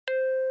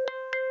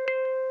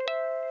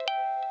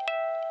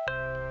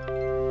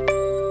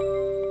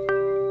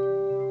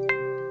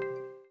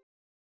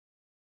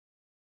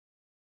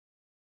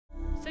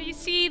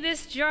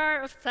this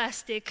jar of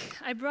plastic.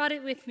 I brought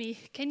it with me.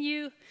 Can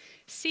you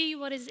see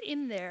what is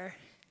in there?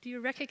 Do you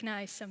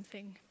recognize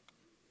something?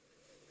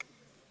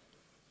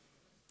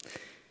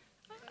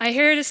 I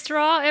hear the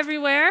straw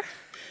everywhere.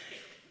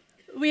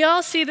 We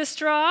all see the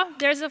straw.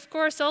 There's, of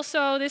course,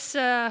 also this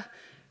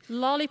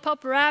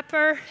lollipop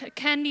wrapper, a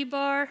candy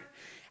bar,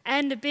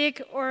 and a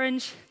big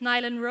orange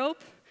nylon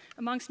rope,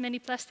 amongst many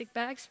plastic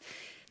bags.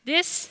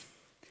 This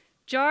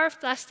jar of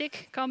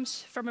plastic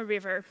comes from a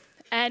river,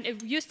 and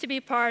it used to be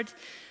part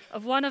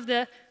of one of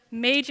the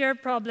major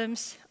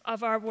problems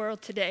of our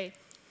world today: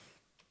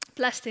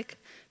 plastic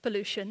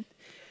pollution.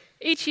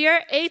 Each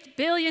year, 8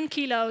 billion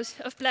kilos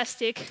of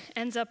plastic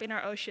ends up in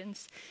our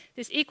oceans.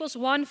 This equals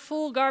 1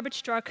 full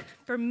garbage truck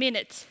per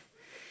minute.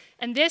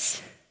 And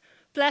this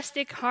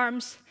plastic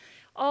harms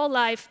all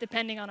life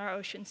depending on our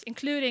oceans,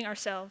 including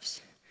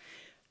ourselves.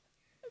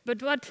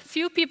 But what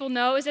few people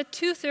know is that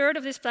 2/3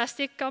 of this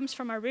plastic comes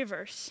from our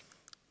rivers.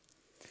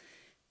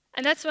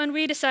 And that's when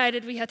we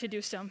decided we had to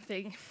do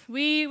something.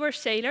 We are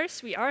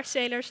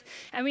sailors,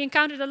 and we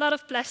encountered a lot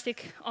of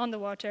plastic on the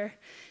water.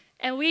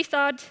 And we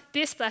thought,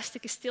 this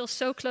plastic is still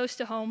so close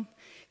to home.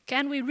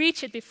 Can we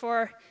reach it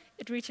before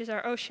it reaches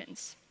our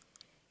oceans?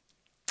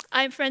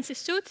 I'm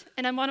Francis Zoet,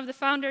 and I'm one of the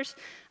founders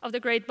of the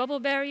Great Bubble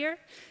Barrier.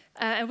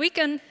 And we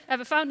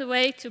have found a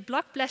way to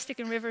block plastic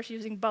in rivers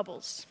using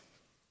bubbles.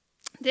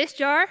 This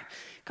jar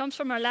comes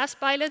from our last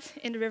pilot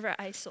in the River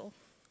IJssel.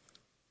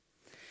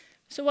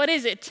 So what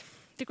is it?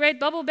 The Great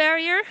Bubble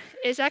Barrier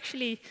is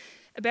actually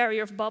a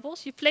barrier of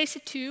bubbles. You place a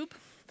tube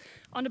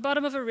on the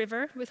bottom of a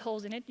river with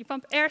holes in it. You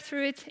pump air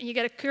through it, and you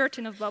get a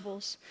curtain of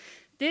bubbles.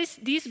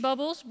 These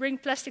bubbles bring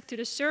plastic to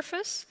the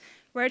surface,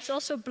 where it's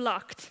also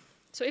blocked.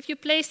 So if you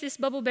place this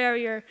bubble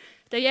barrier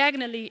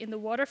diagonally in the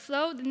water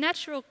flow, the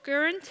natural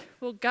current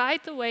will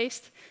guide the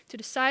waste to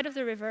the side of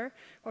the river,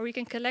 where we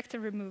can collect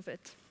and remove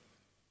it.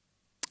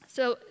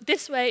 So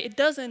this way, it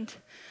doesn't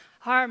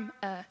harm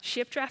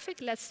ship traffic,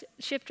 lets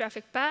ship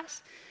traffic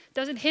pass,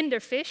 doesn't hinder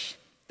fish,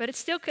 but it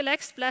still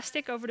collects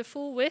plastic over the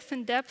full width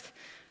and depth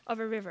of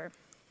a river.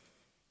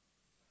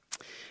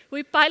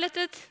 We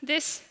piloted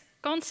this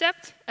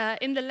concept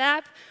in the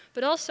lab,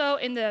 but also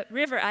in the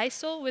River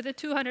IJssel with a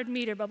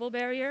 200-meter bubble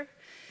barrier.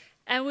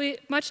 And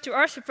much to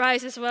our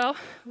surprise as well,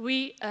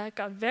 we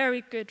got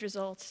very good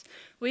results.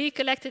 We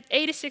collected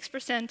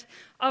 86%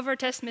 of our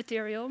test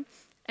material,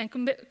 and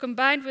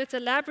combined with the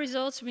lab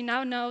results, we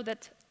now know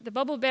that the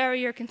bubble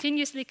barrier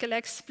continuously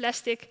collects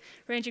plastic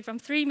ranging from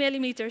 3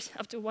 millimeters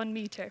up to 1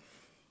 meter.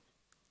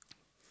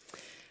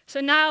 So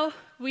now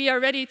we are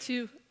ready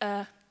to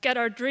get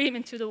our dream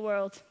into the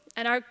world.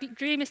 And our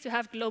dream is to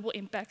have global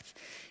impact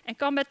and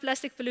combat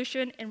plastic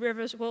pollution in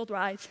rivers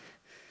worldwide.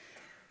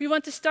 We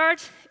want to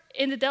start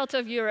in the Delta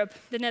of Europe,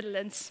 the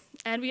Netherlands.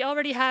 And we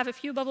already have a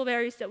few bubble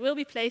barriers that will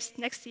be placed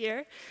next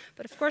year.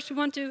 But of course, we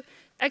want to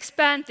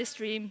expand this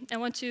dream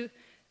and want to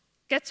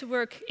get to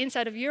work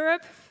inside of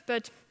Europe.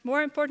 But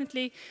more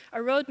importantly,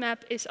 our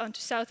roadmap is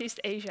onto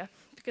Southeast Asia,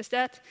 because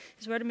that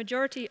is where the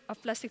majority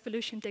of plastic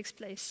pollution takes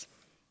place.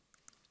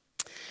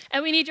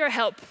 And we need your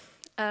help.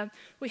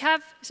 We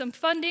have some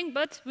funding,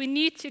 but we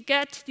need to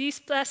get these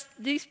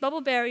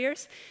bubble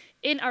barriers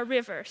in our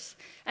rivers.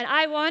 And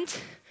I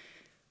want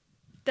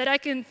that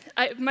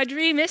my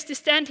dream is to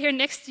stand here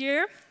next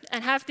year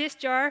and have this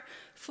jar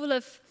full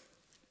of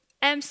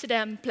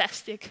Amsterdam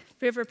plastic,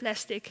 river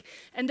plastic,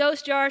 and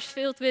those jars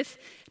filled with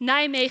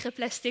Nijmegen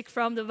plastic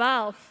from the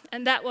Waal,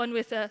 and that one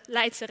with the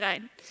Leidse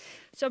Rijn.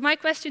 So my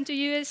question to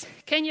you is,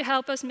 can you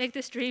help us make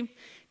this dream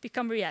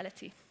become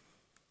reality?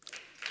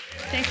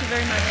 Thank you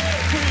very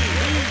much.